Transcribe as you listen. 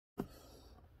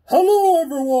Hello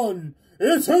everyone,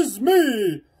 it is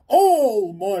me,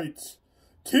 All Might,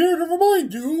 here to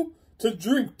remind you to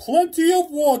drink plenty of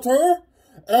water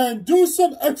and do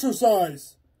some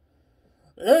exercise.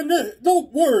 And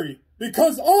don't worry,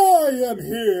 because I am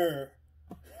here.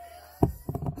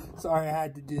 Sorry, I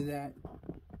had to do that.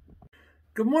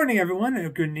 Good morning, everyone, or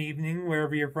good evening,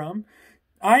 wherever you're from.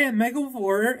 I am Mega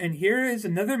Warrior, and here is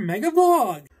another Mega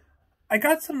Vlog. I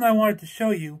got something I wanted to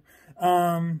show you.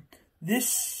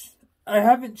 I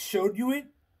haven't showed you it,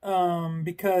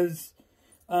 because,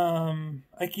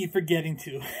 I keep forgetting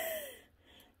to.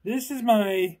 This is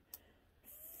my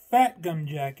Fat Gum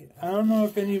jacket. I don't know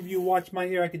if any of you watch My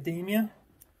Hero Academia,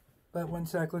 but one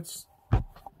sec, let's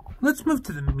move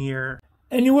to the mirror.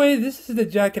 Anyway, this is the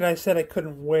jacket I said I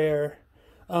couldn't wear,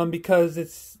 because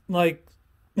it's, like,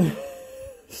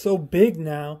 so big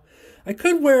now. I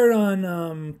could wear it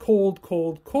on, cold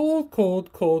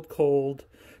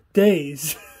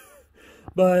days.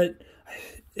 But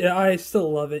yeah, I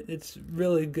still love it. It's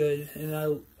really good, and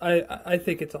I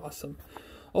think it's awesome.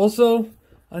 Also,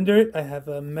 under it, I have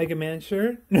a Mega Man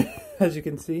shirt, as you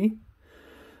can see.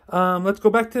 Let's go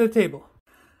back to the table.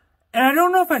 And I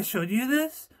don't know if I showed you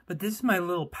this, but this is my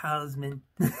little palisman.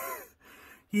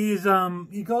 He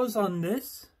goes on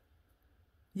this.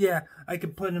 Yeah, I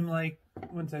could put him like,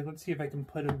 one sec, let's see if I can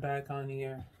put him back on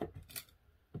here.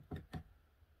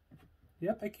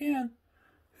 Yep, I can.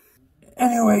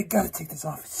 Anyway, gotta take this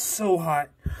off. It's so hot.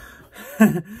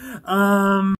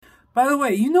 By the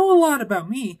way, you know a lot about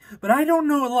me, but I don't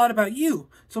know a lot about you.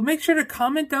 So make sure to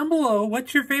comment down below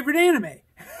what's your favorite anime.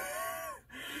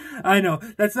 I know,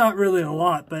 that's not really a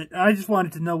lot, but I just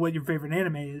wanted to know what your favorite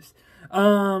anime is.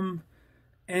 And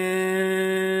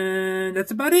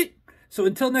that's about it. So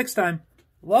until next time,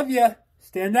 love ya,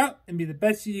 stand out, and be the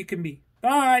best you can be.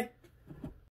 Bye!